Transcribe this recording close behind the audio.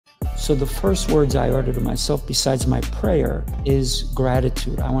So the first words I utter to myself besides my prayer is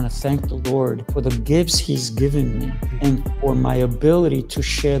gratitude. I want to thank the Lord for the gifts he's given me and for my ability to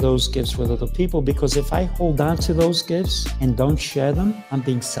share those gifts with other people, because if I hold on to those gifts and don't share them, I'm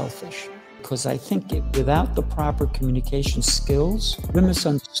being selfish. Because I think without the proper communication skills, we're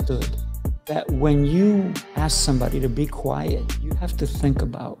misunderstood. That when you ask somebody to be quiet, you have to think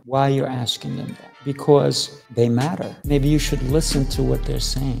about why you're asking them that, because they matter. Maybe you should listen to what they're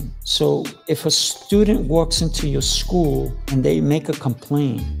saying. So if a student walks into your school and they make a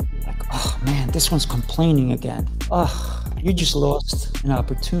complaint, like, oh man, this one's complaining again. Oh, you just lost an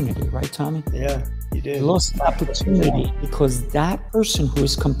opportunity, right, Tommy? Yeah, you did. You lost an opportunity because that person who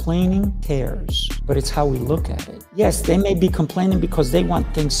is complaining cares, but it's how we look at it. Yes, they may be complaining because they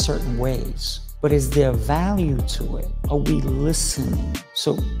want things certain ways, but is there value to it? Are we listening?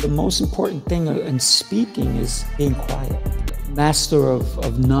 So the most important thing in speaking is being quiet. Master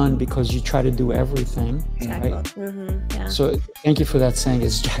of none, because you try to do everything, right? Yeah. So thank you for that saying,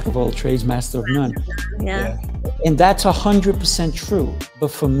 is jack of all trades, master of none. Yeah. And that's 100% true.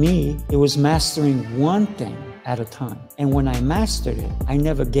 But for me, it was mastering one thing at a time. And when I mastered it, I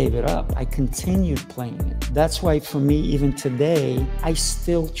never gave it up. I continued playing it. That's why for me, even today, I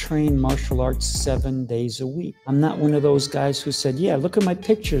still train martial arts 7 days a week. I'm not one of those guys who said, yeah, look at my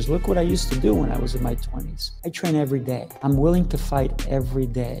pictures. Look what I used to do when I was in my 20s. I train every day. I'm willing to fight every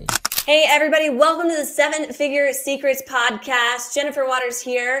day. Hey everybody, welcome to the 7-Figure Secrets podcast. Jennifer Waters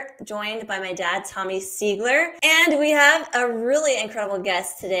here, joined by my dad, Tommy Siegler. And we have a really incredible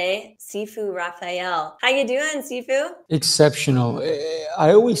guest today, Sifu Rafael. How you doing, Sifu? Exceptional.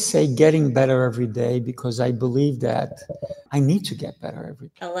 I always say getting better every day because I believe that I need to get better every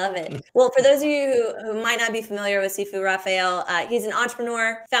day. I love it. Well, for those of you who might not be familiar with Sifu Rafael, he's an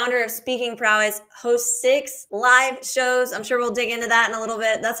entrepreneur, founder of Speaking Prowess, hosts 6 live shows. I'm sure we'll dig into that in a little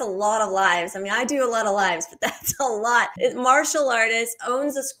bit. That's a lot of lives. I mean, I do a lot of lives, but that's a lot. Martial artist,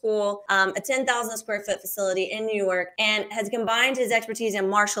 owns a school, a 10,000 square foot facility in New York, and has combined his expertise in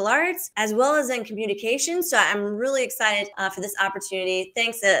martial arts as well as in communication. So I'm really excited for this opportunity.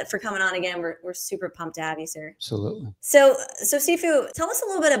 Thanks for coming on again. We're super pumped to have you, sir. Absolutely. So Sifu, tell us a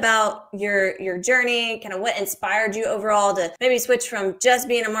little bit about your journey, kind of what inspired you overall to maybe switch from just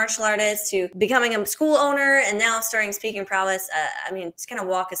being a martial artist to becoming a school owner and now starting Speaking Prowess. I mean, just kind of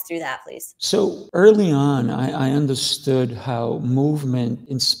walk us through that, please. So early on, I understood how movement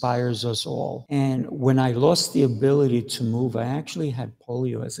inspires us all. And when I lost the ability to move, I actually had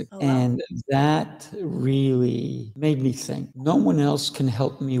polio as a kid. Wow. And that really made me think, no one else can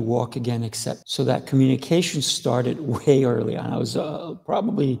help me walk again except. So that communication started way early on. I was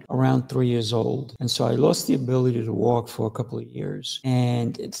probably around 3 years old. And so I lost the ability to walk for a couple of years.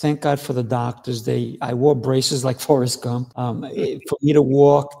 And thank God for the doctors. I wore braces like Forrest Gump. For me to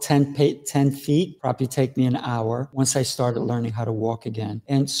walk 10 feet probably take me an hour once I started learning how to walk again.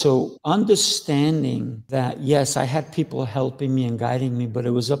 And so understanding that, yes, I had people helping me and guiding me, but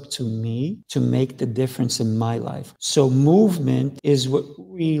it was up to me to make the difference in my life. So movement is what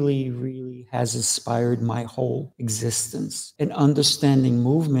really has inspired my whole existence. And understanding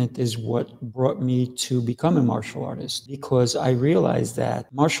movement is what brought me to become a martial artist, because I realized that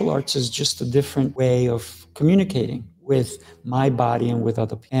martial arts is just a different way of communicating with my body and with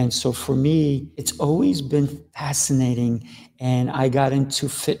other people. And so for me, it's always been fascinating. And I got into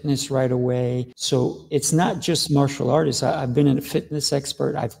fitness right away. So it's not just martial artists. I've been a fitness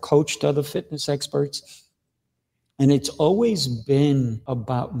expert. I've coached other fitness experts. And it's always been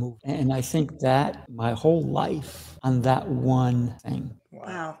about movement. And I think that my whole life on that one thing.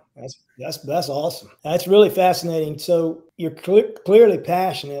 Wow. That's awesome. That's really fascinating. So you're clearly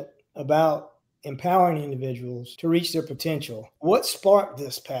passionate about empowering individuals to reach their potential. What sparked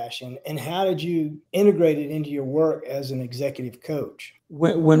this passion, and how did you integrate it into your work as an executive coach?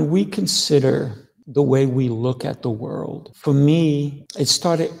 When we consider the way we look at the world, for me, it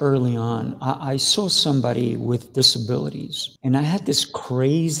started early on. I saw somebody with disabilities, and I had this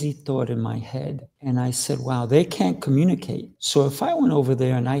crazy thought in my head. And I said, wow, they can't communicate. So if I went over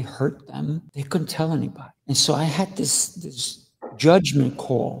there and I hurt them, they couldn't tell anybody. And so I had this judgment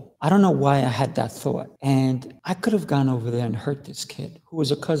call. I don't know why I had that thought. And I could have gone over there and hurt this kid who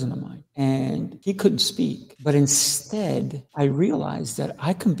was a cousin of mine, and he couldn't speak. But instead, I realized that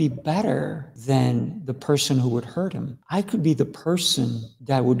I can be better than the person who would hurt him. I could be the person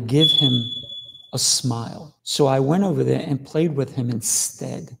that would give him a smile. So I went over there and played with him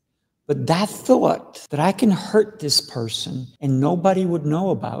instead. But that thought that I can hurt this person and nobody would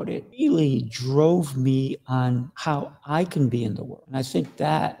know about it really drove me on how I can be in the world. And I think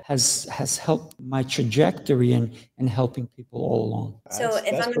that has helped my trajectory in helping people all along. So if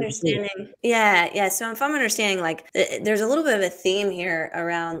That's I'm pretty cool. understanding, yeah. So if I'm understanding, like there's a little bit of a theme here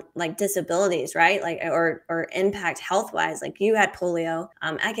around like disabilities, right? Like or impact health wise. Like you had polio.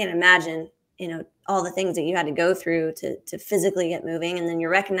 I can't imagine, all the things that you had to go through to physically get moving, and then you're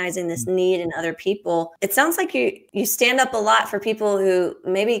recognizing this need in other people. It sounds like you stand up a lot for people who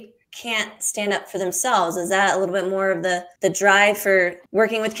maybe can't stand up for themselves. Is that a little bit more of the drive for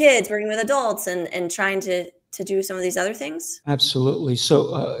working with kids, working with adults, and trying to do some of these other things? Absolutely.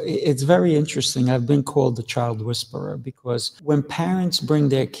 So it's very interesting. I've been called the child whisperer because when parents bring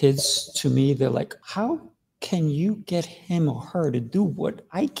their kids to me, they're like, how can you get him or her to do what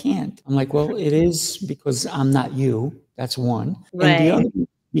I can't? I'm like, well, it is because I'm not you. That's one. And the Right. other,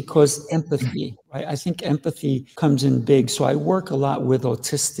 because empathy, right? I think empathy comes in big. So I work a lot with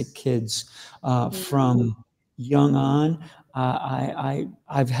autistic kids from young on.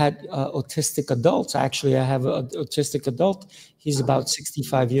 I've had autistic adults. Actually, I have an autistic adult. He's about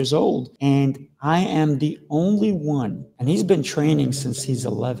 65 years old. And I am the only one, and he's been training since he's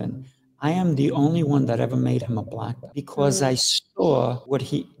 11. I am the only one that ever made him a black belt because I saw what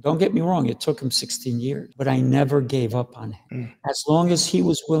don't get me wrong, it took him 16 years, but I never gave up on him. As long as he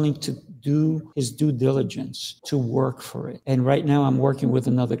was willing to do his due diligence to work for it. And right now I'm working with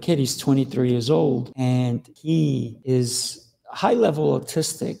another kid. He's 23 years old and he is high level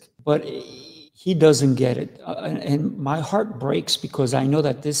autistic, but he doesn't get it. And my heart breaks because I know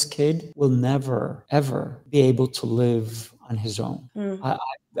that this kid will never, ever be able to live on his own.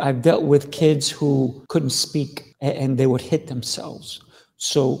 I've dealt with kids who couldn't speak and they would hit themselves.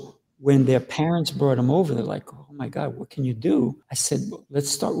 So when their parents brought them over, they're like, oh my God, what can you do? I said, well, let's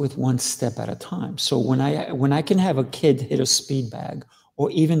start with one step at a time. So when I can have a kid hit a speed bag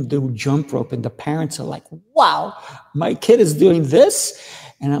or even do jump rope and the parents are like, wow, my kid is doing this.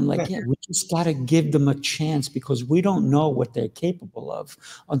 And I'm like, yeah, we just got to give them a chance because we don't know what they're capable of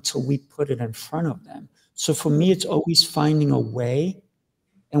until we put it in front of them. So for me, it's always finding a way.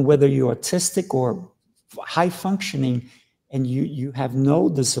 And whether you're autistic or high functioning and you have no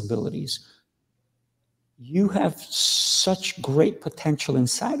disabilities, you have such great potential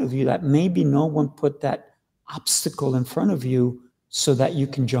inside of you that maybe no one put that obstacle in front of you so that you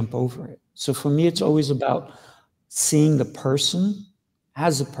can jump over it. So for me, it's always about seeing the person,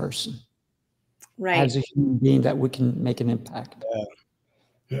 as Right. a human being that we can make an impact.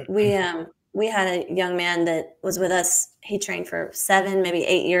 We had a young man that was with us. He trained for 7, maybe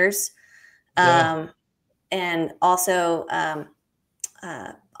 8 years. Yeah. And also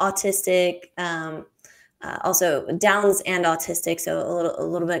autistic, also Downs and autistic, so a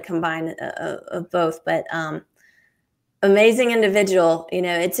little bit combined of both. But amazing individual.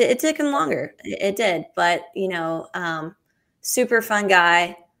 It took him longer. It did, but super fun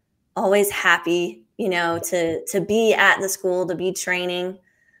guy. Always happy. To be at the school, to be training,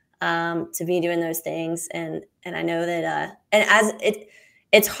 to be doing those things, and I know that and as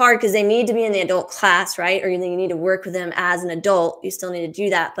it's hard because they need to be in the adult class, right? Or you need to work with them as an adult. You still need to do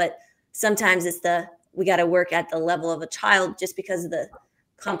that. But sometimes we got to work at the level of a child just because of the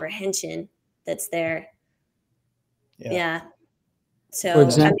comprehension that's there. Yeah. So, For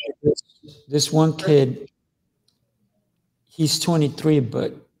example, this one kid, he's 23,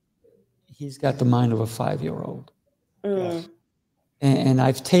 but he's got the mind of a 5-year-old. Yes. And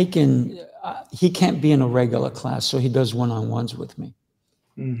I've taken, he can't be in a regular class, so he does one-on-ones with me.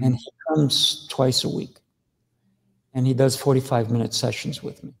 And he comes twice a week. And he does 45-minute sessions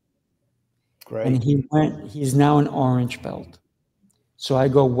with me. Great. And he's now an orange belt. So I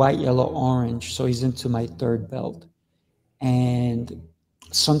go white, yellow, orange. So he's into my 3rd belt. And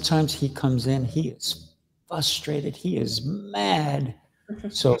sometimes he comes in, he is frustrated, he is mad.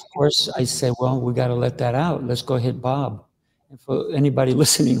 So of course I say, well, we got to let that out. Let's go hit Bob. And for anybody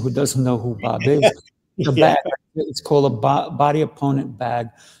listening who doesn't know who Bob is, the bag, it's called a body opponent bag.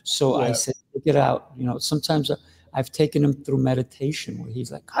 So I said, take it out. Sometimes I've taken him through meditation where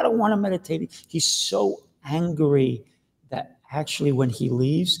he's like, I don't want to meditate. He's so angry that actually when he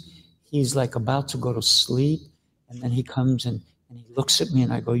leaves, he's like about to go to sleep. And then he comes and he looks at me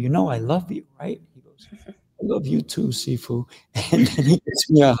and I go, I love you, right? He goes, I love you too, Sifu. And then he gives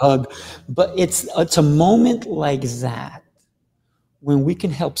me a hug. But it's a moment like that when we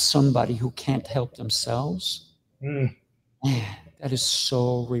can help somebody who can't help themselves. Man, that is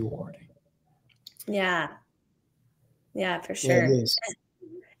so rewarding. Yeah, for sure. Yeah, it is.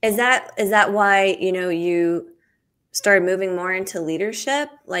 Is that why you started moving more into leadership?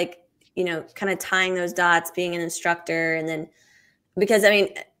 Like you know, kind of tying those dots, being an instructor, and then because I mean,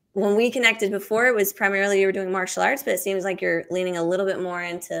 when we connected before, it was primarily you were doing martial arts, but it seems like you're leaning a little bit more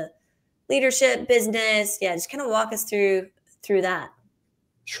into leadership, business. Yeah, just kind of walk us through that.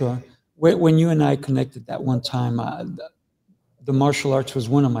 Sure. When you and I connected that one time, the martial arts was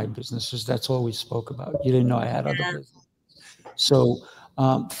one of my businesses. That's all we spoke about. You didn't know I had other businesses. So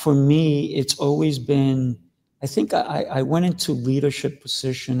for me, it's always been, I think I went into leadership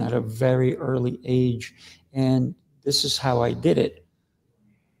position at a very early age, and this is how I did it.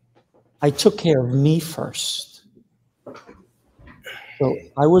 I took care of me first. So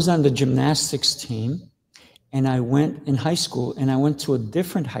I was on the gymnastics team, and I went in high school, and I went to a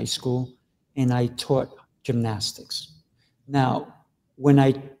different high school, and I taught gymnastics. Now, when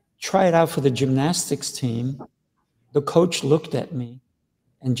I tried out for the gymnastics team, the coach looked at me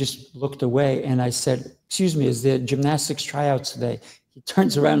and just looked away. And I said, "Excuse me, is there gymnastics tryouts today?" He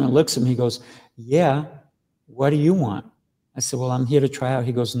turns around and looks at me. He goes, "Yeah, what do you want?" I said, "Well, I'm here to try out."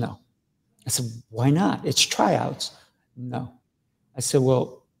 He goes, "No." I said, "Why not? It's tryouts." "No." I said,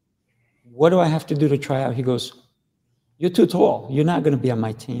 "Well, what do I have to do to try out?" He goes, "You're too tall. You're not going to be on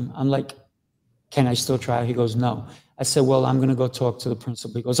my team." I'm like, "Can I still try out?" He goes, "No." I said, "Well, I'm going to go talk to the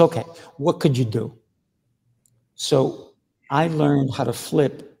principal." He goes, "Okay, what could you do?" So I learned how to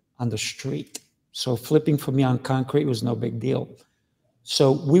flip on the street. So flipping for me on concrete was no big deal.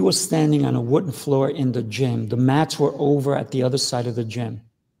 So we were standing on a wooden floor in the gym. The mats were over at the other side of the gym.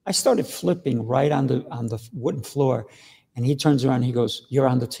 I started flipping right on the wooden floor, and he turns around and he goes, "You're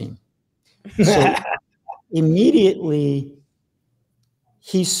on the team." So immediately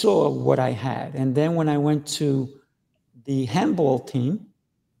he saw what I had. And then when I went to the handball team,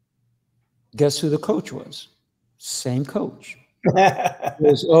 guess who the coach was? Same coach. He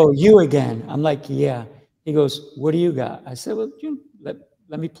goes, "Oh, you again?" I'm like, "Yeah." He goes, "What do you got?" I said, "Well,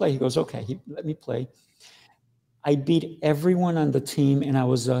 let me play." He goes, "Okay." He let me play. I beat everyone on the team, and I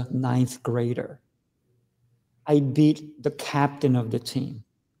was a 9th grader. I beat the captain of the team.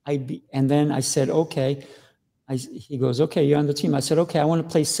 And then I said, "Okay." He goes, "Okay, you're on the team." I said, "Okay, I want to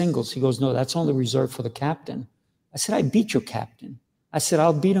play singles." He goes, "No, that's only reserved for the captain." I said, "I beat your captain." I said,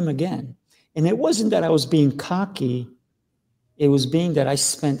 "I'll beat him again." And it wasn't that I was being cocky. It was being that I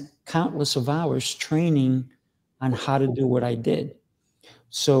spent countless of hours training on how to do what I did.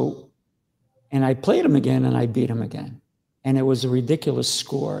 So, and I played him again and I beat him again. And it was a ridiculous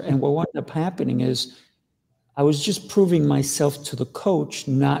score. And what wound up happening is I was just proving myself to the coach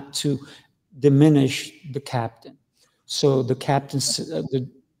not to diminish the captain. So the captain,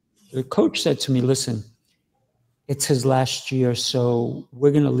 the coach said to me, "Listen, it's his last year, so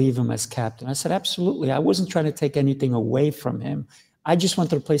we're going to leave him as captain." I said, "Absolutely." I wasn't trying to take anything away from him. I just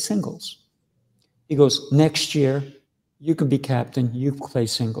wanted to play singles. He goes, "Next year, you can be captain. You play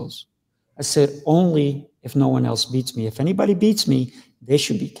singles." I said, "Only if no one else beats me. If anybody beats me, they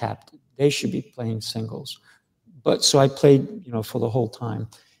should be captain. They should be playing singles." But so I played, for the whole time.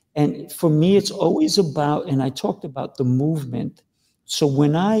 And for me, it's always about, and I talked about the movement. So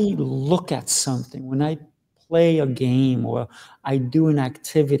when I look at something, when I play a game or I do an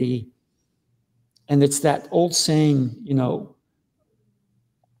activity, and it's that old saying,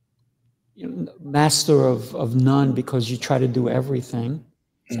 master of none, because you try to do everything.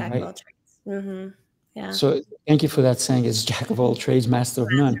 Jack of all Right? trades. Mm-hmm. Yeah. So thank you for that saying. It's jack of all trades, master of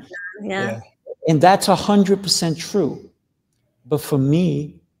none. Yeah. And that's 100% true. But for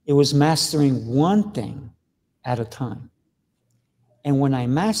me, it was mastering one thing at a time. And when I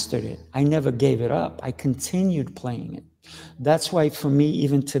mastered it, I never gave it up. I continued playing it. That's why for me,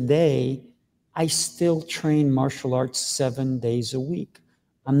 even today, I still train martial arts 7 days a week.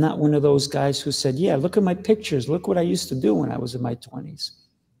 I'm not one of those guys who said, "Yeah, look at my pictures. Look what I used to do when I was in my 20s.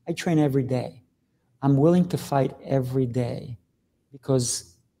 I train every day. I'm willing to fight every day,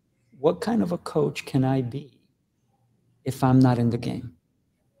 because what kind of a coach can I be if I'm not in the game?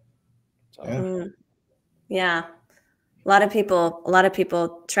 Yeah. Yeah. A lot of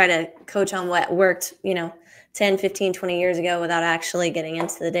people try to coach on what worked, 10, 15, 20 years ago without actually getting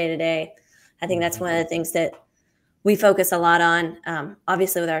into the day to day. I think that's one of the things that we focus a lot on,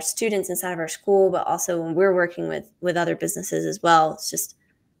 obviously with our students inside of our school, but also when we're working with other businesses as well. It's just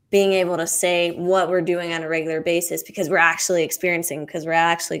being able to say what we're doing on a regular basis because we're actually experiencing, because we're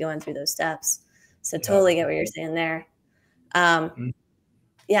actually going through those steps. So totally get what you're saying there.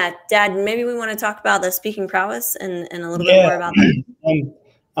 Yeah, Dad, maybe we want to talk about the speaking prowess and a little bit more about that.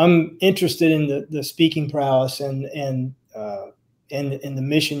 I'm interested in the speaking prowess and the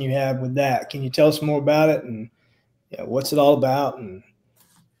mission you have with that. Can you tell us more about it and what's it all about and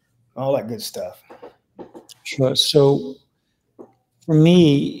all that good stuff? Sure. So for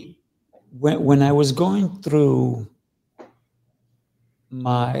me, when I was going through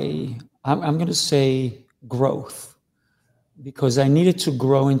my, I'm going to say growth, because I needed to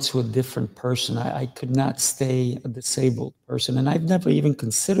grow into a different person. I could not stay a disabled person. And I've never even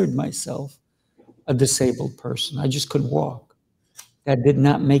considered myself a disabled person. I just couldn't walk. That did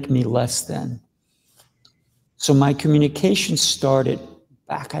not make me less than. So my communication started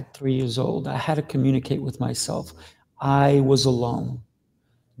back at 3 years old. I had to communicate with myself. I was alone.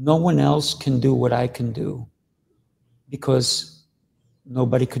 No one else can do what I can do because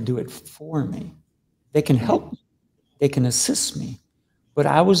nobody could do it for me. They can help me, they can assist me, but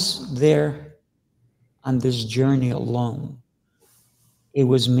I was there on this journey alone. It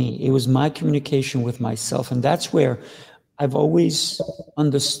was me. It was my communication with myself. And that's where I've always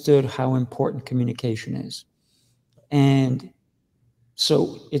understood how important communication is. And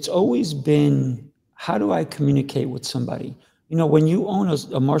so it's always been, how do I communicate with somebody? You know, when you own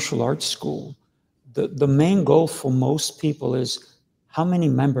a martial arts school, the main goal for most people is, how many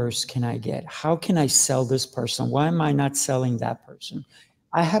members can I get? How can I sell this person? Why am I not selling that person?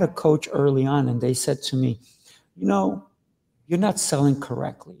 I had a coach early on and they said to me, you know, you're not selling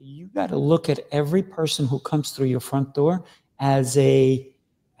correctly. You got to look at every person who comes through your front door as a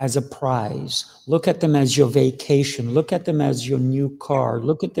prize. Look at them as your vacation. Look at them as your new car.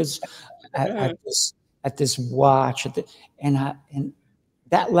 Look at this at this watch. And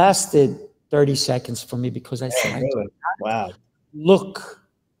that lasted 30 seconds for me, because I said, Really? Wow. look.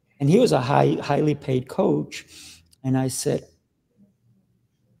 And he was a highly paid coach. And I said,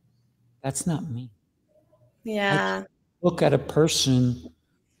 that's not me. Yeah. Look at a person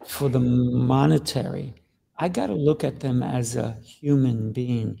for the monetary. I got to look at them as a human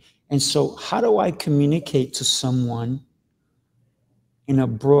being. And so how do I communicate to someone in a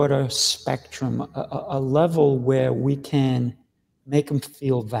broader spectrum, a level where we can make them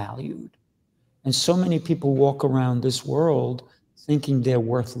feel valued? And so many people walk around this world thinking they're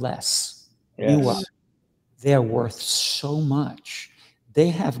worth less. Yes. Meanwhile, they're worth so much. They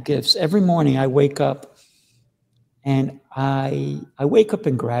have gifts. Every morning I wake up and I wake up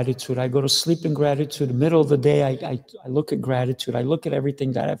in gratitude. I go to sleep in gratitude. The middle of the day, I look at gratitude. I look at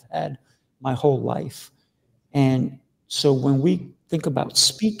everything that I've had my whole life. And so when we think about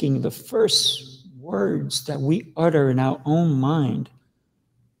speaking, the first words that we utter in our own mind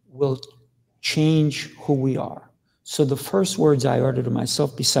will change who we are. So the first words I utter to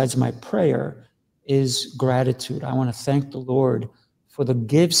myself, besides my prayer, is gratitude. I want to thank the Lord for the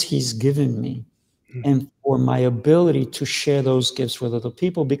gifts he's given me and for my ability to share those gifts with other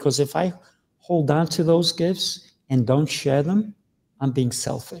people. Because if I hold on to those gifts and don't share them, I'm being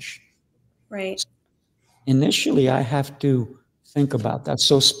selfish. Right. Initially, I have to think about that.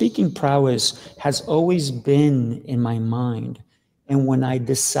 So speaking prowess has always been in my mind. And when I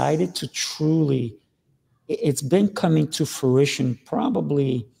decided to truly, it's been coming to fruition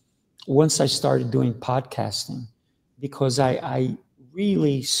probably once I started doing podcasting, because I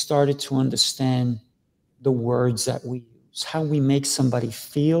really started to understand the words that we use, how we make somebody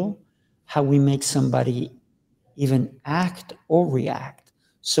feel, how we make somebody even act or react.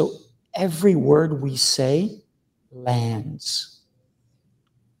 So every word we say lands.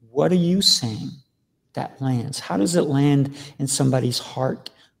 What are you saying that lands? How does it land in somebody's heart?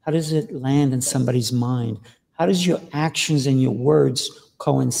 How does it land in somebody's mind? How does your actions and your words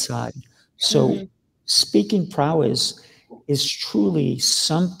coincide? So speaking prowess is truly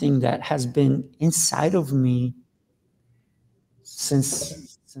something that has been inside of me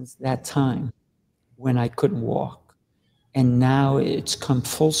since that time when I couldn't walk. And now it's come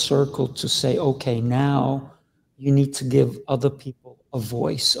full circle to say, okay, now you need to give other people a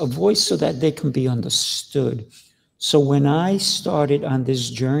voice so that they can be understood. So when I started on this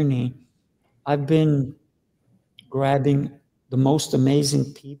journey, I've been grabbing the most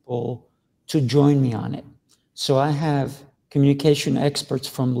amazing people to join me on it. So I have communication experts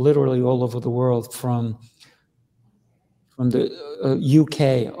from literally all over the world, from the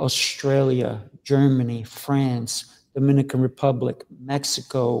UK, Australia, Germany, France, Dominican Republic,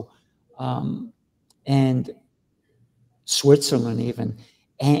 Mexico, and Switzerland even.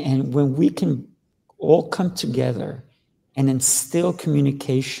 And when we can all come together and instill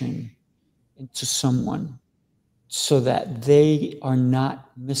communication into someone so that they are not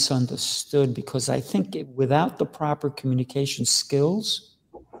misunderstood, because I think without the proper communication skills,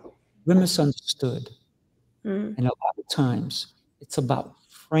 we're misunderstood. And a lot of times it's about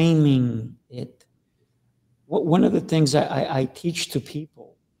framing it. One of the things I teach to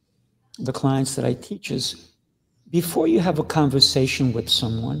people, the clients that I teach, is before you have a conversation with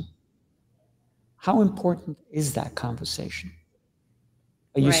someone, how important is that conversation?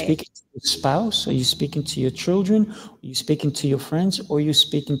 Are you Right. speaking to your spouse? Are you speaking to your children? Are you speaking to your friends? Or are you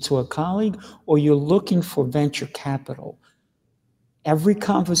speaking to a colleague? Or you're looking for venture capital? Every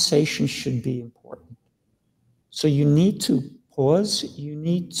conversation should be important. So you need to pause. You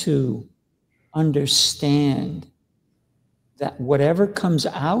need to understand that whatever comes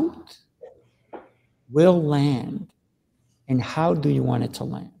out will land. And how do you want it to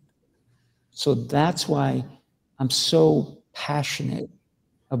land? So that's why I'm so passionate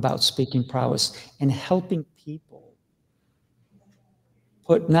about speaking prowess and helping people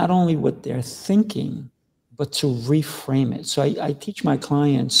put not only what they're thinking, but to reframe it. So I teach my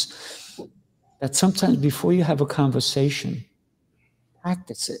clients that sometimes before you have a conversation,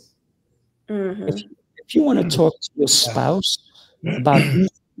 practice it. Mm-hmm. If you want to talk to your spouse about anything,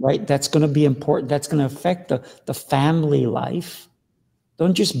 right, that's going to be important, that's going to affect the family life,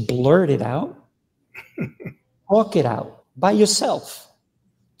 don't just blurt it out. Talk it out by yourself.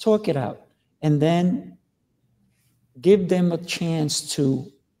 Talk it out. And then give them a chance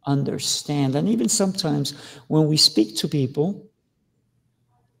to understand. And even sometimes when we speak to people,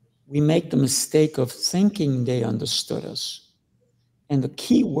 we make the mistake of thinking they understood us. And the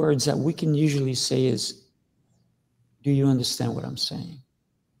key words that we can usually say is, do you understand what I'm saying?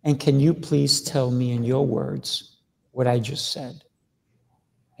 And can you please tell me in your words what I just said?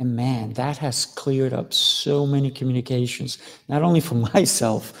 And man, that has cleared up so many communications, not only for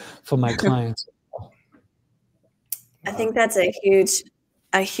myself, for my clients. I think that's a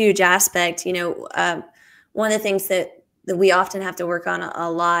huge aspect. One of the things that we often have to work on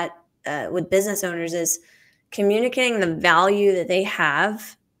a lot with business owners is communicating the value that they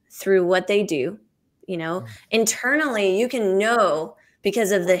have through what they do. Internally, you can know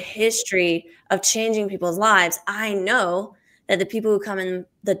because of the history of changing people's lives. I know that the people who come in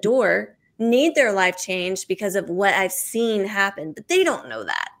the door need their life changed because of what I've seen happen, but they don't know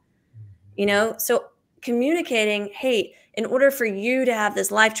that. So communicating, hey, in order for you to have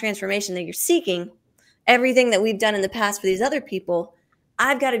this life transformation that you're seeking, everything that we've done in the past for these other people,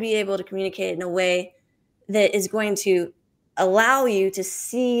 I've got to be able to communicate in a way that is going to allow you to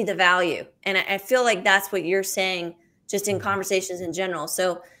see the value. And I feel like that's what you're saying just in conversations in general.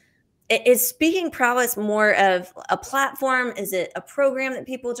 So is Speaking Prowess more of a platform? Is it a program that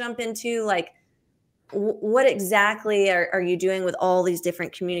people jump into? Like, what exactly are you doing with all these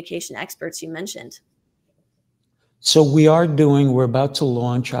different communication experts you mentioned? So we're about to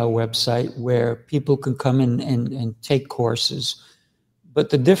launch our website where people can come in and take courses. But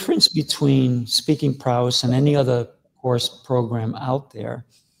the difference between Speaking Prowess and any other course program out there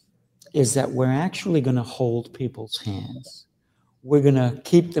is that we're actually going to hold people's hands. We're going to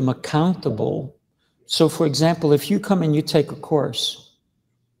keep them accountable. So for example, if you come and you take a course,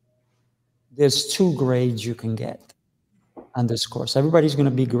 there's 2 grades you can get on this course. Everybody's going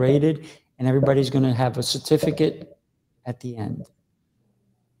to be graded and everybody's going to have a certificate at the end.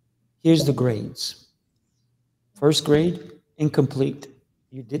 Here's the grades. First grade, incomplete.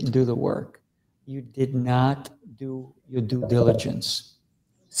 You didn't do the work. You did not do your due diligence.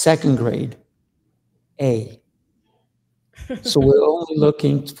 Second grade, A. So we're only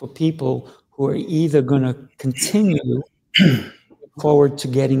looking for people who are either going to continue forward to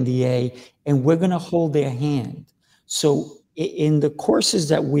getting the A, and we're going to hold their hand. So in the courses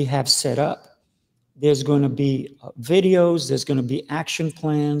that we have set up, there's going to be videos, there's going to be action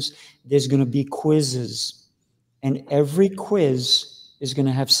plans, there's going to be quizzes. And every quiz is going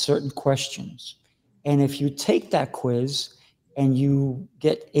to have certain questions. And if you take that quiz and you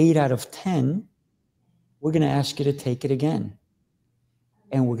get 8 out of 10, we're going to ask you to take it again.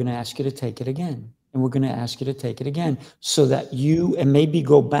 And we're going to ask you to take it again. And we're going to ask you to take it again so that you, and maybe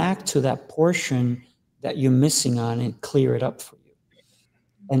go back to that portion that you're missing on and clear it up for you.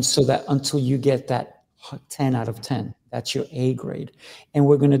 And so that until you get that 10 out of 10, that's your A grade. And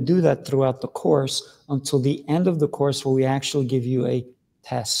we're going to do that throughout the course until the end of the course where we actually give you a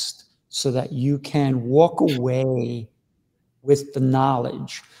test so that you can walk away with the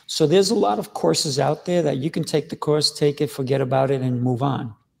knowledge. So there's a lot of courses out there that you can take the course, take it, forget about it, and move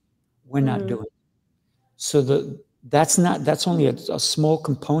on. We're not doing it. So that's only a small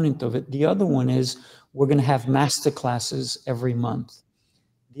component of it. The other one is we're going to have master classes every month.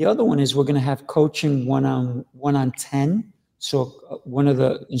 The other one is we're going to have coaching one on 10. So one of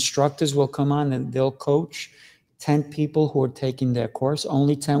the instructors will come on and they'll coach 10 people who are taking their course.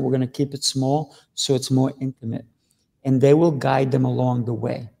 Only 10. We're going to keep it small so it's more intimate. And they will guide them along the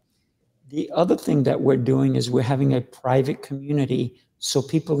way. The other thing that we're doing is we're having a private community so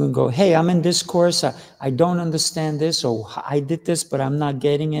people can go, hey, I'm in this course. I don't understand this, or I did this, but I'm not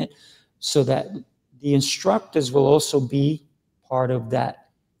getting it. So that the instructors will also be part of that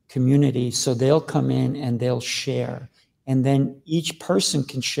community. So they'll come in and they'll share. And then each person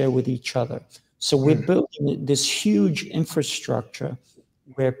can share with each other. So we're building this huge infrastructure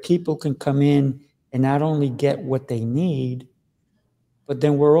where people can come in and not only get what they need, but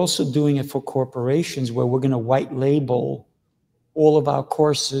then we're also doing it for corporations where we're going to white label all of our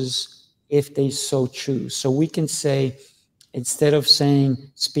courses if they so choose. So we can say, instead of saying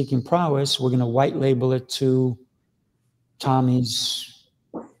Speaking Prowess, we're going to white label it to Tommy's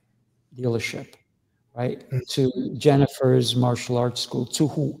dealership, right? To Jennifer's martial arts school, to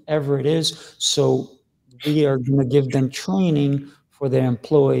whoever it is. So we are going to give them training for their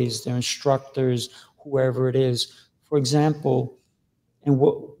employees, their instructors, whoever it is. For example, and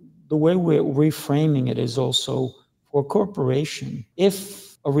the way we're reframing it is also for a corporation.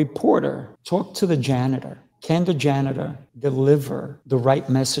 If a reporter talked to the janitor, can the janitor deliver the right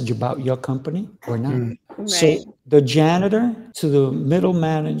message about your company or not? Right. So the janitor to the middle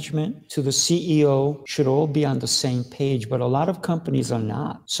management to the CEO should all be on the same page, but a lot of companies are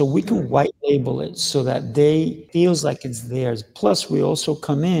not. So we can white label it so that they feels like it's theirs. Plus, we also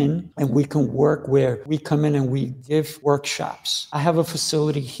come in and we can work where we come in and we give workshops. I have a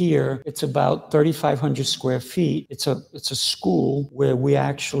facility here. It's about 3,500 square feet. It's a school where we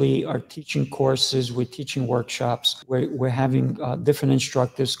actually are teaching courses. We're teaching workshops. We're having different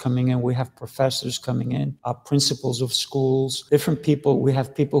instructors coming in. We have professors coming in, principals of schools, different people. We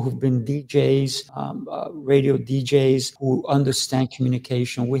have people who've been DJs, radio DJs who understand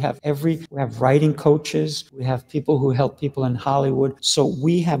communication. We have writing coaches. We have people who help people in Hollywood. So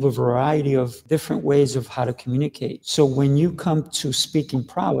we have a variety of different ways of how to communicate. So when you come to Speaking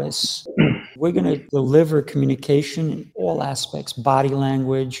Prowess, we're going to deliver communication in all aspects: body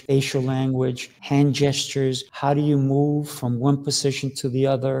language, facial language, hand gestures. How do you move from one position to the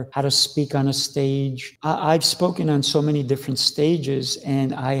other? How to speak on a stage. I've spoken on so many different stages,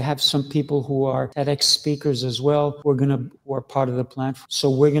 and I have some people who are TEDx speakers as well who are part of the platform. So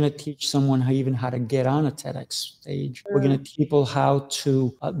we're going to teach someone how to get on a TEDx stage. We're going to teach people how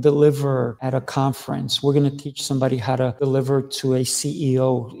to deliver at a conference. We're going to teach somebody how to deliver to a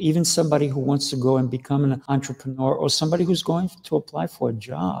CEO, even somebody who wants to go and become an entrepreneur, or somebody who's going to apply for a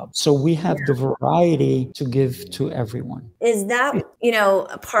job. So we have the variety to give to everyone. Is that,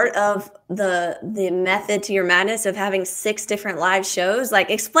 a part of the method to your madness of having 6 different live shows? Like,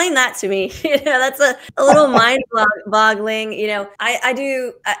 explain that to me. That's a little mind boggling. I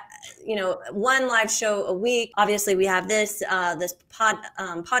do, one live show a week. Obviously we have this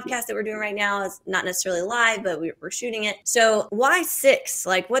podcast that we're doing right now. It's not necessarily live, but we're shooting it. So why 6?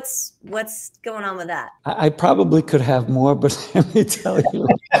 Like, what's going on with that? I probably could have more, but let me tell you.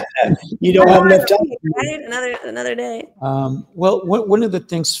 You don't have enough time. Right? Another day. Well, one of the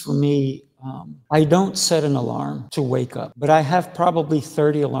things for me, I don't set an alarm to wake up, but I have probably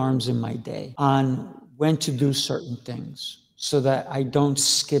 30 alarms in my day on when to do certain things so that I don't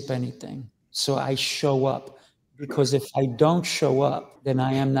skip anything. So I show up, because if I don't show up, then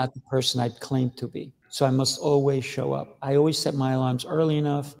I am not the person I'd claim to be. So I must always show up. I always set my alarms early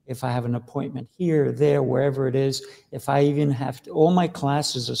enough. If I have an appointment here, there, wherever it is, if I even have to, all my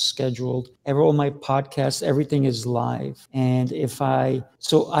classes are scheduled, all my podcasts, everything is live. And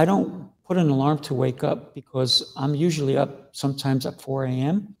so I don't put an alarm to wake up, because I'm usually up sometimes at 4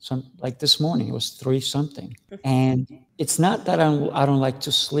 a.m. Like this morning, it was 3 something. And it's not that I don't like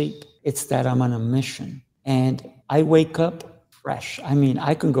to sleep. It's that I'm on a mission. And I wake up fresh. I mean,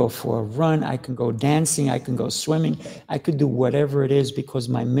 I can go for a run, I can go dancing, I can go swimming, I could do whatever it is, because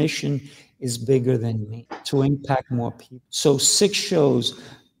my mission is bigger than me, to impact more people. So 6 shows.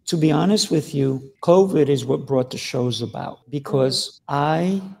 To be honest with you, COVID is what brought the shows about, because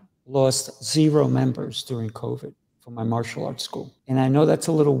I lost 0 members during COVID for my martial arts school. And I know that's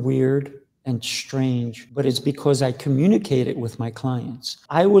a little weird and strange, but it's because I communicated with my clients.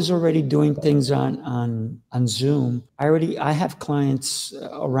 I was already doing things on Zoom. I have clients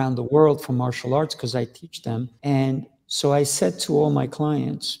around the world for martial arts because I teach them. And so I said to all my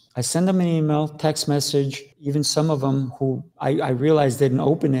clients, I send them an email, text message, even some of them who I realized didn't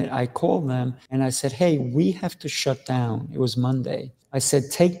open it. I called them and I said, hey, we have to shut down. It was Monday. I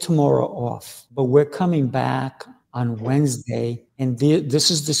said, take tomorrow off, but we're coming back on Wednesday. And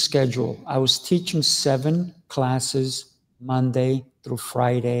this is the schedule. I was teaching 7 classes Monday through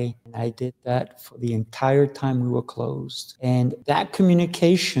Friday. And I did that for the entire time we were closed. And that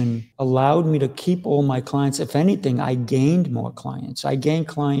communication allowed me to keep all my clients. If anything, I gained more clients. I gained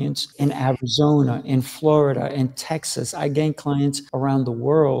clients in Arizona, in Florida, in Texas. I gained clients around the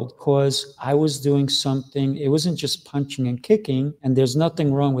world because I was doing something. It wasn't just punching and kicking. And there's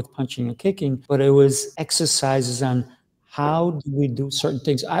nothing wrong with punching and kicking, but it was exercises on How do we do certain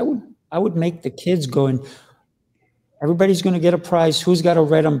things? I would make the kids go and everybody's going to get a prize. Who's got a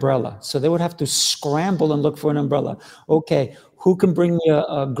red umbrella? So they would have to scramble and look for an umbrella. Okay, who can bring me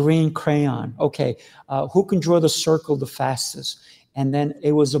a green crayon? Okay, who can draw the circle the fastest? And then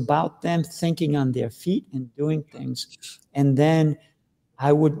it was about them thinking on their feet and doing things. And then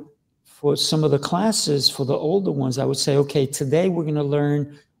I would, for some of the classes, for the older ones, I would say, okay, today we're going to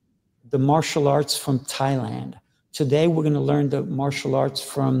learn the martial arts from Thailand. Today we're going to learn the martial arts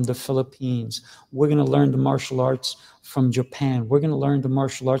from the Philippines. We're going to learn the martial arts from Japan. We're going to learn the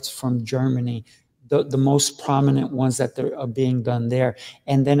martial arts from Germany, the most prominent ones that are being done there.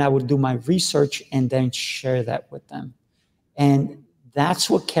 And then I would do my research and then share that with them. And that's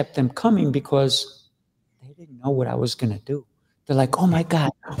what kept them coming, because they didn't know what I was going to do. They're like, oh my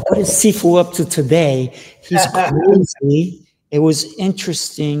God, what is Sifu up to today? He's crazy. It was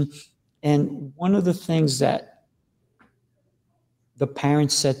interesting. And one of the things that the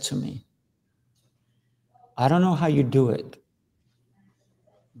parents said to me, I don't know how you do it,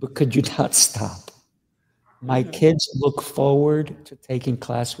 but could you not stop? My kids look forward to taking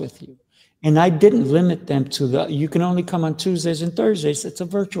class with you. And I didn't limit them to you can only come on Tuesdays and Thursdays. It's a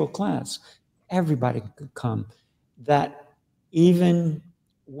virtual class. Everybody could come. That even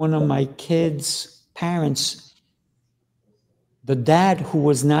one of my kids' parents, the dad who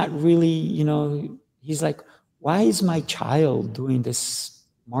was not really, he's like, why is my child doing this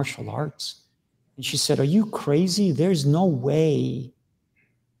martial arts? And she said, are you crazy? There's no way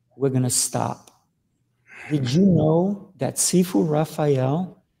we're going to stop. Did you know that Sifu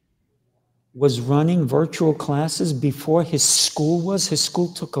Rafael was running virtual classes before his school was? His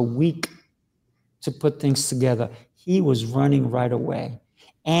school took a week to put things together. He was running right away.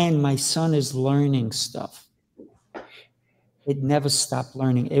 And my son is learning stuff. It never stopped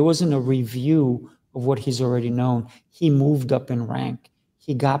learning. It wasn't a review of what he's already known. He moved up in rank.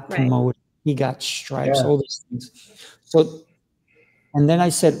 He got promoted. Right. He got stripes, all these things. So, and then I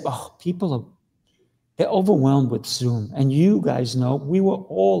said, oh, they're overwhelmed with Zoom. And you guys know, we were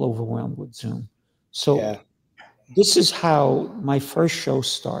all overwhelmed with Zoom. So this is how my first show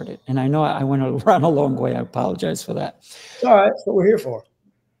started. And I know I went around a long way. I apologize for that. It's all right. That's what we're here for.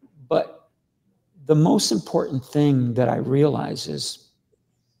 But the most important thing that I realize is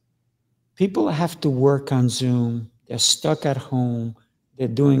people have to work on Zoom. They're stuck at home. They're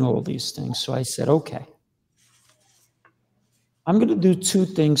doing all these things. So I said, okay, I'm going to do two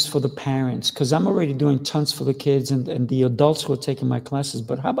things for the parents, because I'm already doing tons for the kids and the adults who are taking my classes.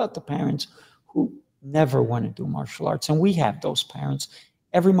 But how about the parents who never want to do martial arts? And we have those parents.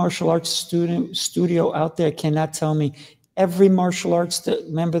 Every martial arts studio out there cannot tell me every martial arts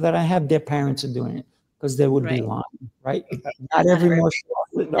member that I have, their parents are doing it, because they would be lying, right? Not every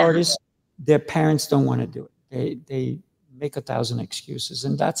martial artist, their parents don't want to do it. They make 1,000 excuses,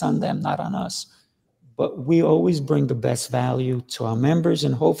 and that's on them, not on us. But we always bring the best value to our members,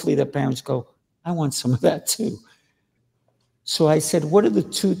 and hopefully the parents go, I want some of that too. So I said, what are the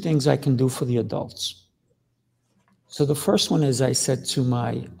two things I can do for the adults? So the first one is, I said to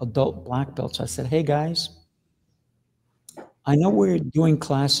my adult black belts, I said, hey guys, I know we're doing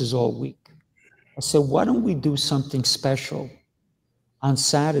classes all week. I said, why don't we do something special on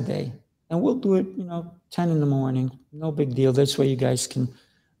Saturday? And we'll do it, 10 in the morning, no big deal. That's where you guys can.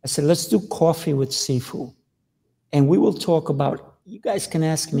 I said, let's do coffee with Sifu. And we will talk about, you guys can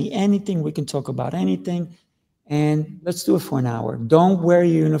ask me anything. We can talk about anything. And let's do it for an hour. Don't wear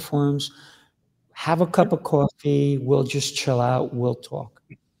your uniforms. Have a cup of coffee. We'll just chill out. We'll talk.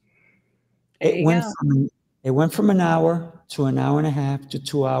 It went from an hour to an hour and a half to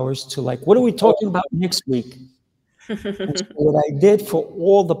 2 hours to like, what are we talking about next week? And so what I did for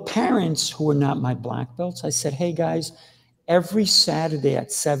all the parents who were not my black belts, I said, hey guys, every Saturday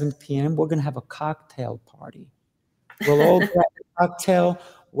at 7 p.m., we're going to have a cocktail party. We'll all grab a cocktail.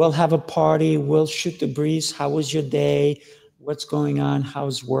 We'll have a party. We'll shoot the breeze. How was your day? What's going on?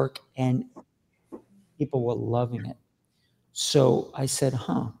 How's work? And people were loving it. So I said,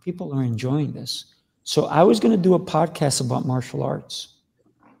 people are enjoying this. So I was going to do a podcast about martial arts.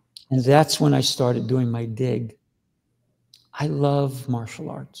 And that's when I started doing my dig. I love martial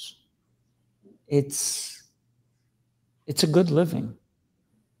arts. It's a good living.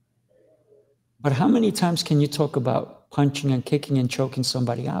 But how many times can you talk about punching and kicking and choking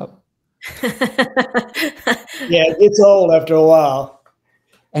somebody out? Yeah, it gets old after a while.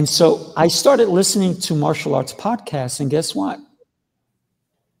 And so I started listening to martial arts podcasts, and guess what?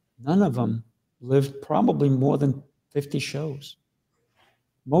 None of them lived probably more than 50 shows.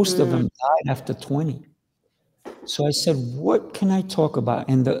 Most of them died after 20. So I said, what can I talk about?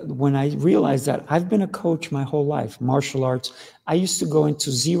 And when I realized that I've been a coach my whole life, martial arts, I used to go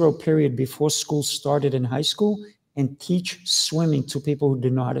into zero period before school started in high school and teach swimming to people who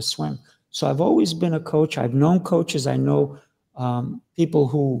didn't know how to swim. So I've always been a coach. I've known coaches. I know people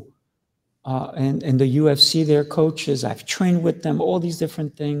who, in the UFC, they're coaches. I've trained with them, all these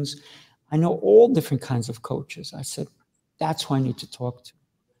different things. I know all different kinds of coaches. I said, that's who I need to talk to.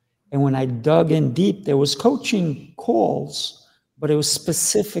 And when I dug in deep, there was coaching calls, but it was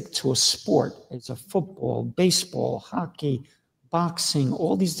specific to a sport. It's a football, baseball, hockey, boxing,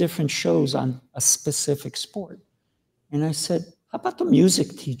 all these different shows on a specific sport. And I said, how about the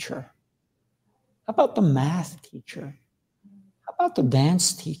music teacher? How about the math teacher? How about the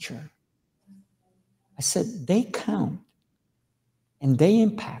dance teacher? I said, they count and they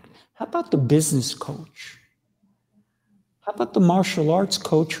impact. How about the business coach? How about the martial arts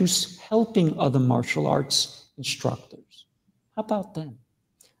coach who's helping other martial arts instructors? How about them?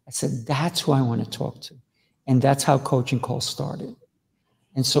 I said, that's who I want to talk to. And that's how Coaching Call started.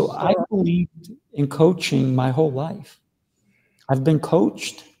 And so I believed in coaching my whole life. I've been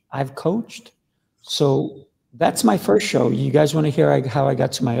coached. I've coached. So that's my first show. You guys want to hear how I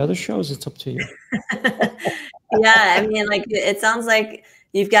got to my other shows? It's up to you. Yeah, I mean, like, it sounds like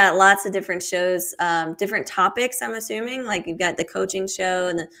you've got lots of different shows, different topics, I'm assuming. Like, you've got the coaching show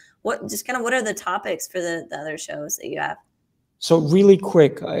and what are the topics for the other shows that you have? So really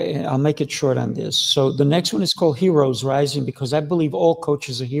quick, I'll make it short on this. So the next one is called Heroes Rising, because I believe all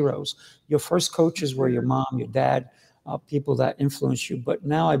coaches are heroes. Your first coaches were your mom, your dad, people that influenced you. But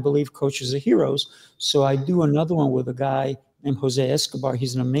now I believe coaches are heroes. So I do another one with a guy named Jose Escobar.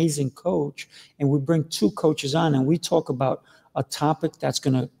 He's an amazing coach. And we bring two coaches on and we talk about a topic that's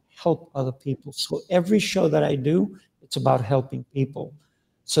going to help other people. So every show that I do, it's about helping people.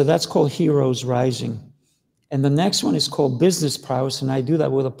 So that's called Heroes Rising. And the next one is called Business Prowess. And I do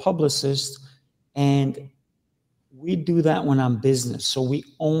that with a publicist. And we do that one on business. So we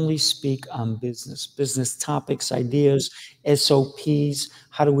only speak on business topics, ideas, SOPs.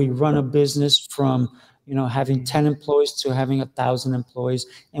 How do we run a business from, having 10 employees to having 1,000 employees?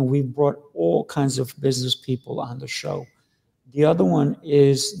 And we brought all kinds of business people on the show. The other one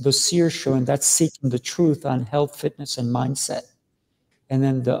is the Seer Show, and that's Seeking the Truth on health, fitness, and mindset. And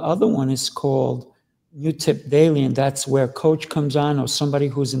then the other one is called New Tip Daily, and that's where a coach comes on or somebody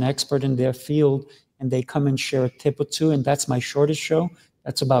who's an expert in their field, and they come and share a tip or two, and that's my shortest show.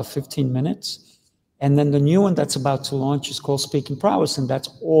 That's about 15 minutes. And then the new one that's about to launch is called Speaking Prowess, and that's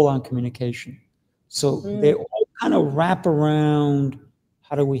all on communication. So they all kind of wrap around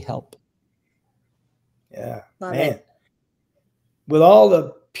how do we help? Yeah, man. With all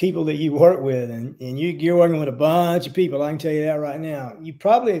the people that you work with, and you're working with a bunch of people, I can tell you that right now, you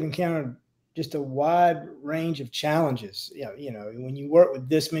probably have encountered just a wide range of challenges. When you work with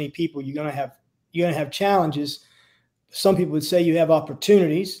this many people, you're gonna have challenges. Some people would say you have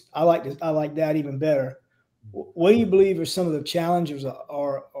opportunities. I like that even better. What do you believe are some of the challenges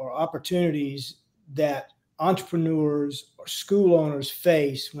or opportunities that entrepreneurs or school owners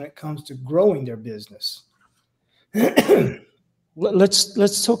face when it comes to growing their business?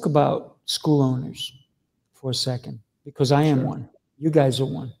 Let's talk about school owners for a second, because I am one. You guys are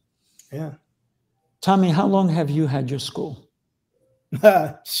one. Yeah. Tommy, how long have you had your school?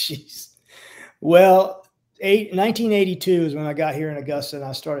 Jeez. Well, 1982 is when I got here in Augusta, and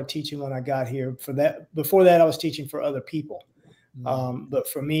I started teaching when I got here. Before that, I was teaching for other people. But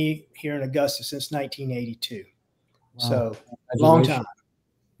for me, here in Augusta since 1982. Wow. So long time.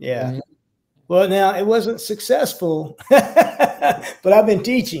 Yeah. Well, now it wasn't successful, but I've been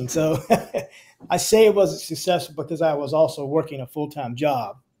teaching. So I say it wasn't successful because I was also working a full-time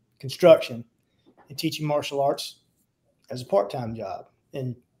job, construction, and teaching martial arts as a part-time job.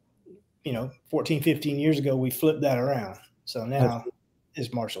 And, 14, 15 years ago, we flipped that around. So now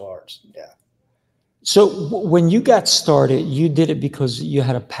it's martial arts. Yeah. So when you got started, you did it because you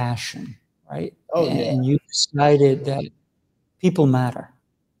had a passion, right? Oh, and, yeah. And you decided that people matter.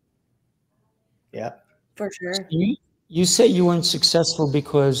 Yeah. For sure. So you say you weren't successful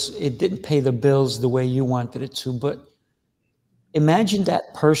because it didn't pay the bills the way you wanted it to, but imagine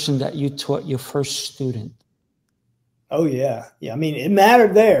that person that you taught your first student. Oh, yeah. Yeah. I mean, it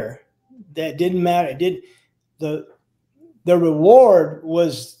mattered there. That didn't matter. It did. The reward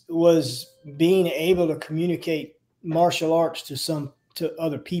was being able to communicate martial arts to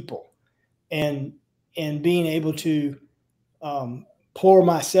other people, and being able to pour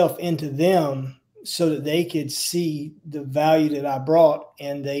myself into them so that they could see the value that I brought,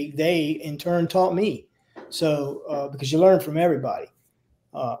 and they in turn taught me. So because you learn from everybody.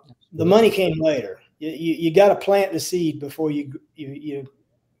 The money came later. you got to plant the seed before you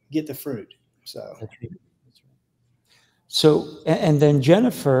get the fruit. So. So, and then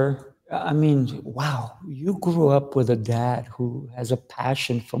Jennifer, I mean, wow, you grew up with a dad who has a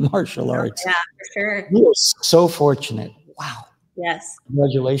passion for martial arts. Yeah, for sure. You're so fortunate. Wow. Yes.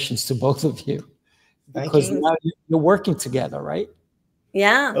 Congratulations to both of you. Because now you're working together, right?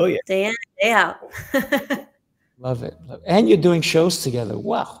 Yeah. Oh, yeah. Day in, day out. Love it. And you're doing shows together.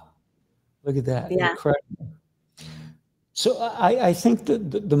 Wow. Look at that. Yeah. Incredible. So I think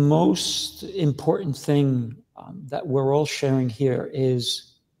that the most important thing that we're all sharing here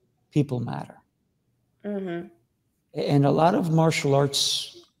is people matter. Mm-hmm. And a lot of martial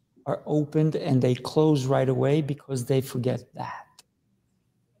arts are opened and they close right away because they forget that.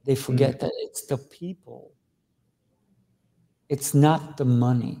 They forget that it's the people. It's not the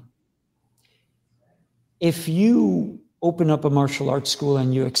money. If you open up a martial arts school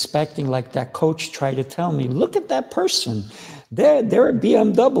and you're expecting, like that coach tried to tell me, look at that person. They're a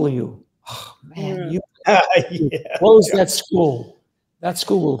BMW. Oh, man, you close that school. That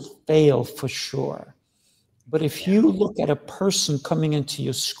school will fail for sure. But if you look at a person coming into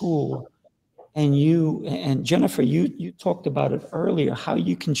your school and Jennifer, you talked about it earlier, how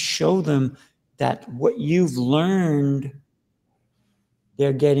you can show them that what you've learned,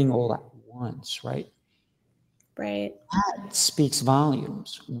 they're getting all at once, right? Right. That speaks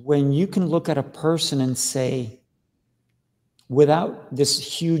volumes. When you can look at a person and say, without this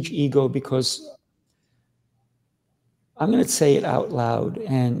huge ego, because I'm going to say it out loud,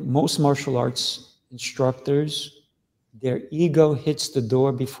 and most martial arts instructors, their ego hits the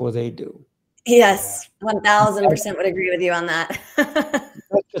door before they do. Yes, 1000% would agree with you on that.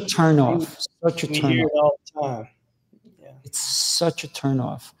 Such a turnoff. Such a turnoff. We hear it all the time. Yeah. It's such a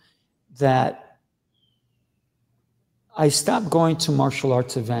turnoff that I stopped going to martial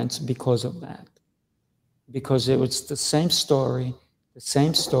arts events because of that. Because it was the same story, the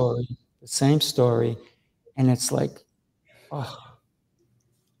same story, the same story. And it's like, oh.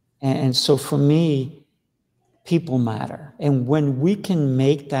 And so for me, people matter. And when we can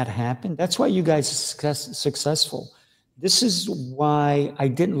make that happen, that's why you guys are successful. This is why I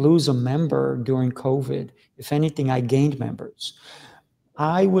didn't lose a member during COVID. If anything, I gained members.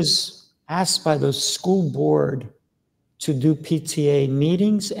 I was asked by the school board to do PTA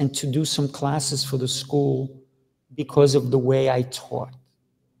meetings and to do some classes for the school because of the way I taught.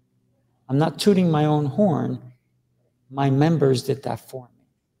 I'm not tooting my own horn. My members did that for me.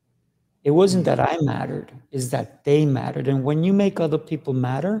 It wasn't that I mattered, it's that they mattered. And when you make other people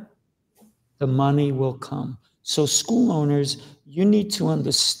matter, the money will come. So school owners, you need to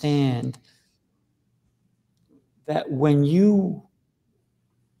understand that when you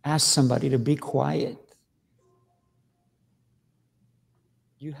ask somebody to be quiet,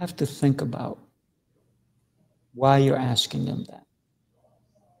 you have to think about why you're asking them that.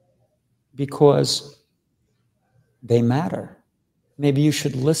 Because they matter. Maybe you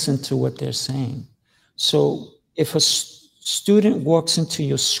should listen to what they're saying. So if a student walks into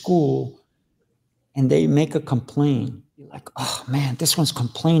your school and they make a complaint, you're like, oh man, this one's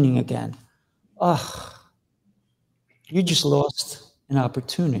complaining again. Oh, you just lost an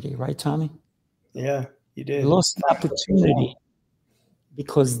opportunity, right, Tommy? Yeah, you did. You lost an opportunity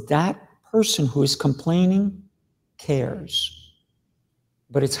because that person who is complaining cares,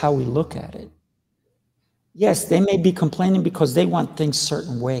 but it's how we look at it. Yes, they may be complaining because they want things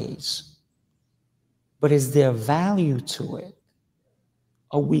certain ways, but is there value to it?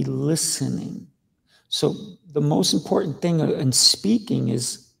 Are we listening? So the most important thing in speaking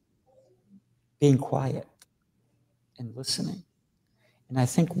is being quiet and listening. And I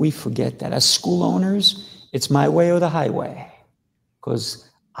think we forget that. As school owners, it's my way or the highway, because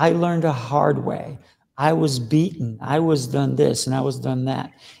I learned a hard way. I was beaten. I was done this and I was done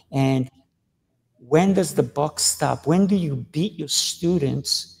that. And when does the buck stop? When do you beat your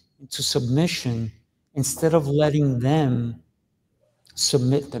students into submission instead of letting them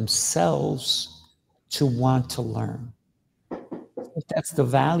submit themselves to want to learn? That's the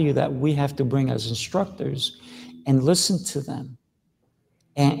value that we have to bring as instructors, and listen to them.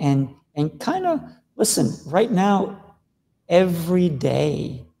 And kind of listen, right now, every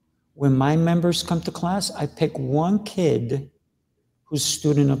day when my members come to class, I pick one kid who's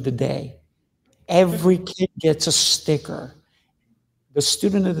student of the day. Every kid gets a sticker. The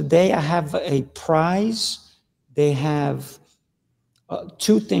student of the day, I have a prize. They have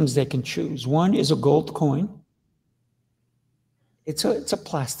two things they can choose. One is a gold coin. It's a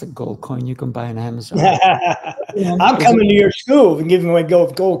plastic gold coin you can buy on Amazon. I'm coming to your school and giving away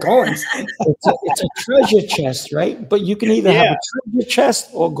gold coins. It's a treasure chest, right? But you can either have a treasure chest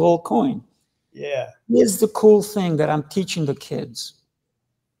or gold coin. Yeah. Here's the cool thing that I'm teaching the kids.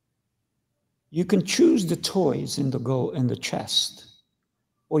 You can choose the toys in the chest,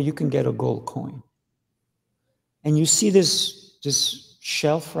 or you can get a gold coin. And you see this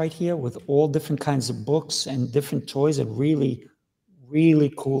shelf right here with all different kinds of books and different toys and really,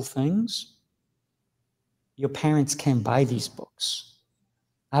 really cool things. Your parents can't buy these books.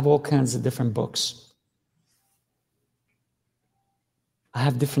 I have all kinds of different books. I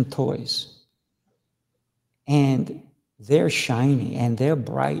have different toys. And they're shiny and they're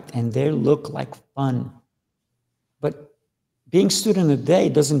bright and they look like fun. But being student of the day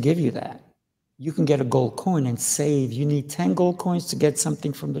doesn't give you that. You can get a gold coin and save. You need 10 gold coins to get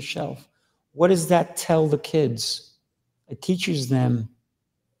something from the shelf. What does that tell the kids? It teaches them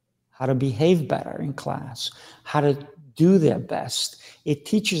how to behave better in class, how to do their best. It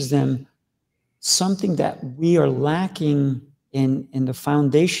teaches them something that we are lacking in the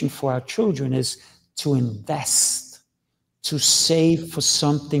foundation for our children is to invest, to save for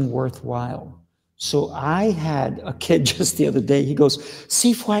something worthwhile. So I had a kid just the other day. He goes,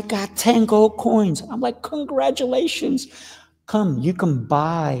 Sifu, I got 10 gold coins. I'm like, congratulations. Come, you can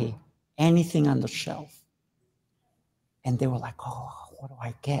buy anything on the shelf. And they were like, oh, what do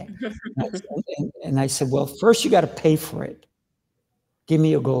I get? And I said, well, first you got to pay for it. Give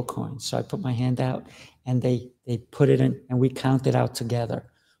me a gold coin. So I put my hand out and they put it in and we counted out together.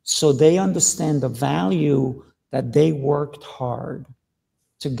 So they understand the value that they worked hard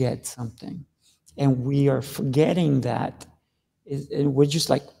to get something. And we are forgetting that we're just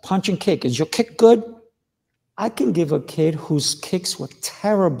like punch and kick. Is your kick good? I can give a kid whose kicks were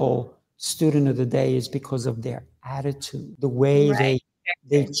terrible student of the day is because of their attitude, the way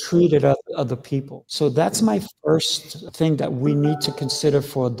they treated other people. So that's my first thing that we need to consider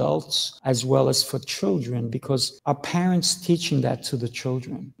for adults as well as for children, because are parents teaching that to the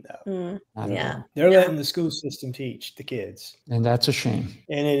children? No. Yeah. They're letting the school system teach the kids. And that's a shame.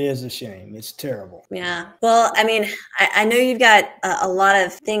 And it is a shame. It's terrible. Yeah. Well, I mean, I know you've got a lot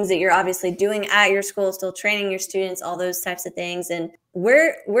of things that you're obviously doing at your school, still training your students, all those types of things. And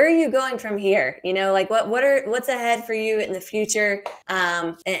where are you going from here? You know, like what's ahead for you in the future?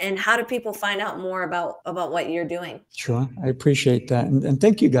 And how do people find out more about what you're doing? Sure. I appreciate that. And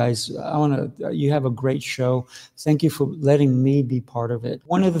thank you guys. You have a great show. Thank you for letting me be part of it.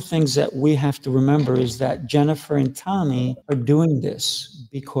 One of the things that we have to remember is that Jennifer and Tommy are doing this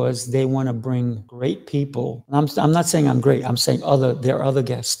because they want to bring great people. I'm not saying I'm great. I'm saying their other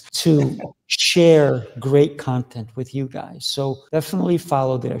guests to share great content with you guys. So definitely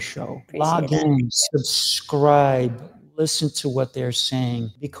follow their show. Log in, subscribe, listen to what they're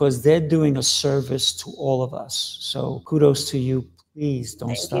saying, because they're doing a service to all of us. So kudos to you. Please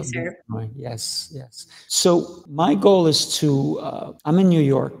don't stop. Yes. So my goal is to, I'm in New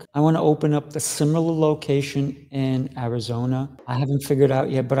York. I want to open up a similar location in Arizona. I haven't figured out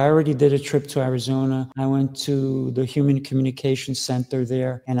yet, but I already did a trip to Arizona. I went to the Human Communication Center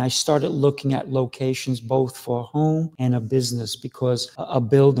there, and I started looking at locations both for a home and a business, because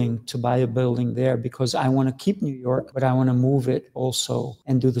to buy a building there, because I want to keep New York, but I want to move it also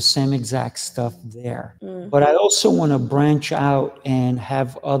and do the same exact stuff there. But I also want to branch out and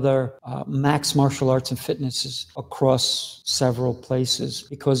have other max martial arts and fitnesses across several places,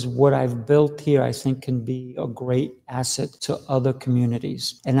 because what I've built here, I think, can be a great asset to other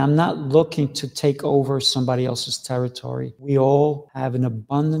communities. And I'm not looking to take over somebody else's territory. We all have an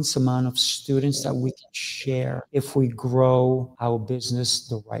abundance amount of students that we can share if we grow our business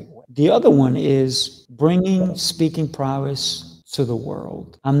the right way. The other one is bringing Speaking Prowess to the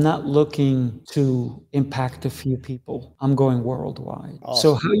world. I'm not looking to impact a few people. I'm going worldwide. Awesome.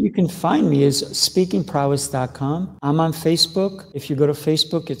 So how you can find me is speakingprowess.com. I'm on Facebook. If you go to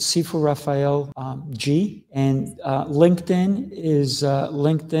Facebook, it's Sifu Rafael G. And LinkedIn is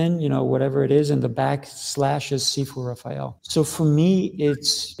LinkedIn, whatever it is, and the backslash is Sifu Rafael. So for me,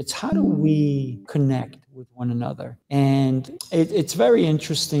 it's how do we connect with one another? And it's very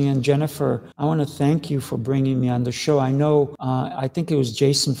interesting. And Jennifer, I want to thank you for bringing me on the show. I know, I think it was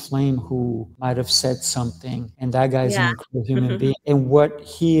Jason Flame who might have said something, and that guy's an incredible human being. And what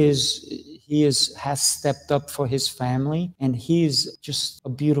he has stepped up for his family, and he's just a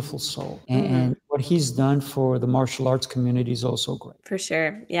beautiful soul. And what he's done for the martial arts community is also great. For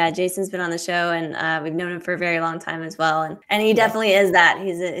sure. Yeah, Jason's been on the show, and we've known him for a very long time as well. And he definitely is that.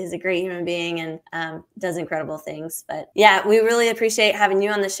 He's a great human being and does incredible things. But yeah, we really appreciate having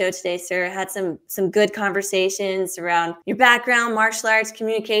you on the show today, sir. Had some good conversations around your background, martial arts,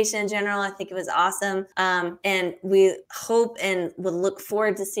 communication in general. I think it was awesome. And we hope and would look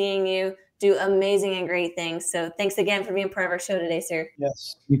forward to seeing you do amazing and great things. So thanks again for being part of our show today, sir.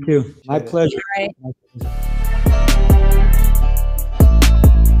 Yes. You too. My pleasure. All right.